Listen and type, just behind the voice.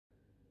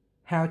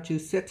how to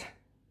set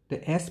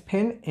the S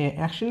Pen Air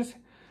actions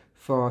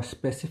for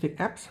specific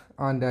apps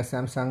on the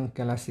Samsung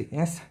Galaxy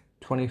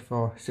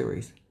S24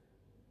 series.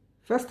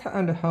 First, tap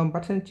on the home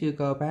button to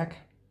go back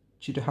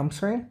to the home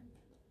screen.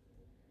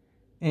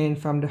 And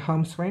from the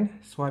home screen,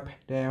 swipe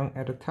down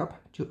at the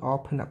top to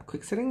open up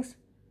quick settings.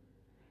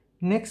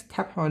 Next,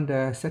 tap on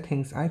the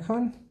settings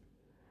icon.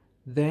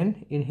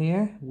 Then in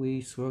here,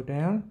 we scroll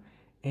down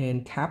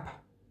and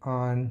tap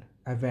on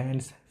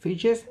advanced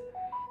features.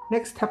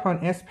 Next, tap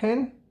on S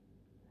Pen.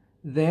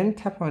 Then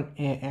tap on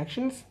Air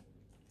Actions.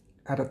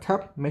 At the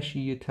top, make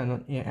sure you turn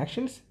on Air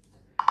Actions.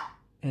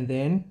 And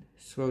then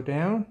scroll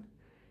down.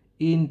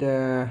 In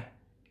the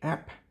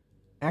App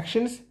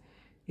Actions,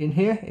 in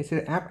here, it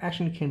says App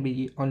Action can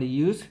be only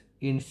used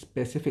in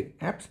specific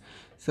apps.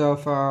 So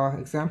for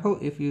example,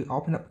 if you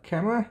open up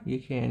camera, you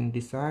can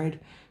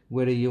decide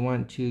whether you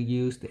want to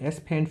use the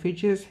S Pen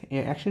features,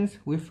 Air Actions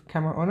with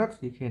camera or not.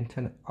 You can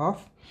turn it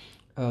off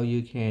or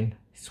you can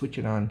switch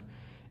it on.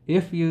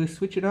 If you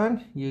switch it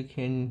on, you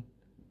can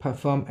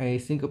perform a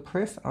single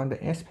press on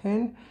the S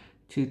Pen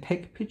to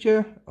take a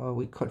picture or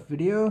record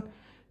video.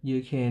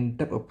 You can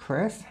double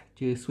press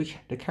to switch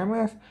the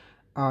cameras,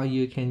 or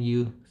you can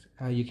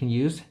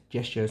use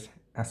gestures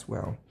as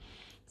well.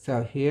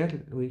 So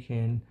here we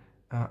can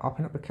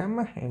open up the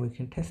camera and we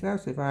can test it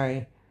out. So if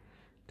I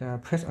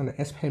press on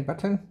the S Pen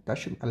button, that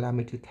should allow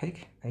me to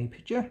take a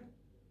picture.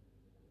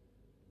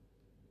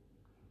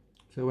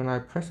 So when I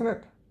press on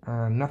it,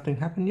 nothing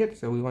happened yet,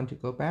 so we want to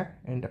go back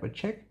and double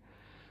check.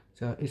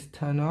 So it's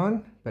turned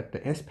on, but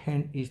the S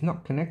Pen is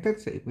not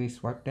connected. So if we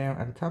swipe down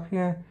at the top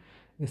here,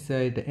 it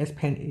says the S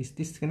Pen is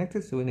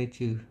disconnected, so we need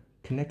to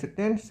connect it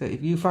then. So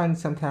if you find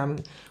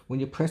sometimes when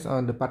you press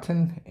on the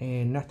button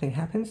and nothing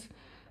happens,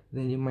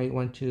 then you might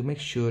want to make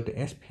sure the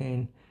S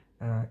Pen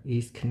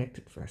is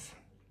connected first.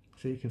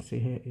 So you can see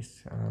here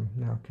it's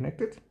now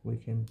connected. We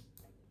can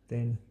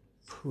then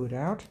pull it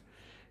out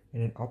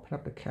and then open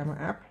up the camera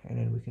app, and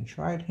then we can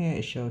try it here.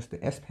 It shows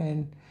the S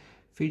Pen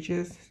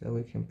features, so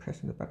we can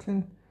press on the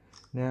button.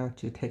 Now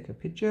to take a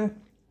picture,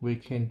 we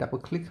can double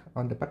click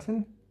on the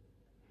button,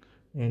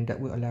 and that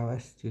will allow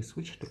us to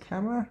switch the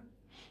camera.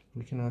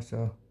 We can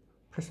also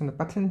press on the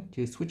button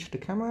to switch the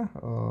camera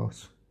or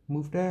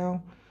move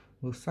down,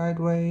 move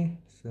sideways.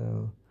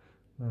 So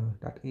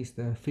that is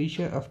the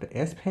feature of the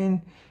S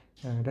Pen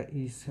that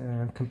is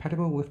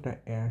compatible with the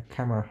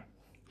camera.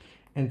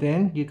 And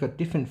then you got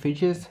different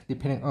features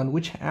depending on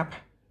which app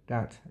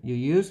that you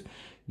use.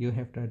 You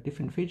have the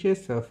different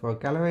features. So for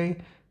gallery,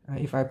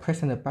 if I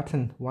press on the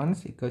button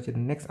once, it goes to the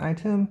next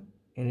item,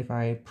 and if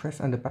I press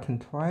on the button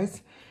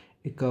twice,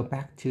 it goes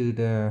back to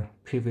the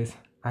previous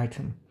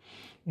item.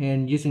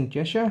 And using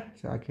gesture,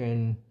 so I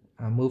can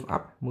move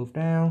up, move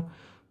down,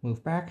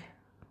 move back,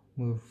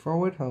 move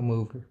forward, or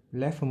move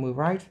left or move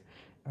right,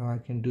 or I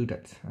can do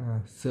that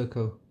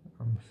circle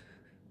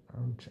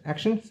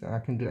action. So I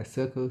can do that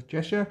circle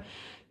gesture,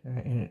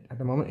 and at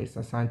the moment it's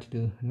assigned to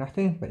do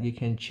nothing, but you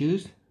can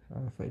choose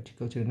for it to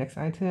go to the next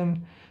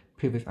item,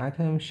 previous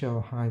item, show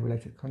high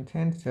related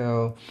content.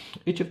 So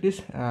each of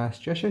these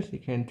gestures, you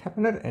can tap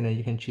on it and then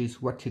you can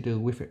choose what to do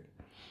with it.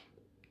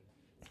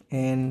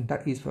 And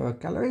that is for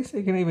gallery. So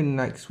you can even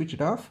like switch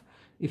it off.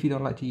 If you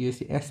don't like to use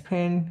the S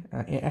Pen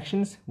Air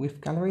Actions with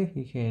gallery,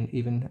 you can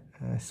even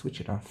switch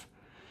it off.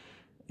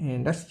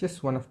 And that's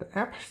just one of the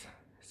apps.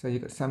 So you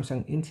got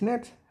Samsung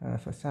Internet.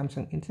 For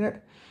Samsung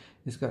Internet,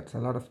 it's got a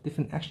lot of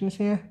different actions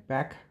here: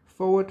 back,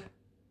 forward,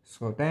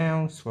 scroll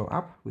down, scroll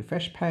up,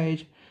 refresh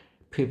page,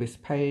 previous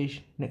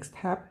page, next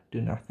tab,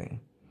 do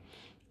nothing.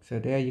 So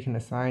there you can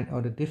assign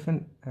all the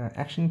different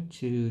action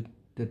to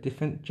the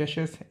different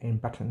gestures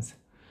and buttons.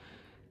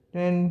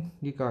 Then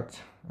you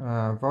got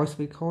voice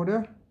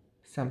recorder,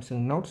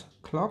 Samsung Note,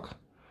 clock,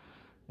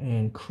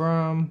 and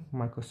Chrome,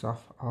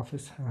 Microsoft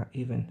Office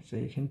even. So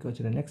you can go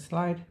to the next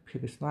slide,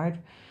 previous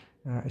slide,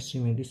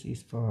 assuming this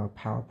is for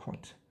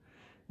PowerPoint.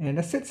 And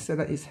that's it. So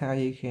that is how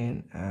you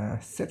can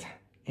set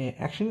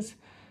actions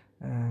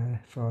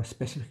for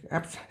specific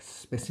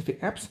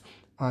apps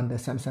on the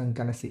Samsung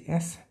Galaxy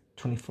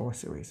S24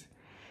 series.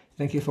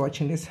 Thank you for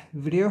watching this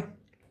video.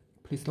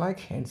 Please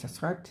like and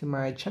subscribe to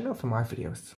my channel for more videos.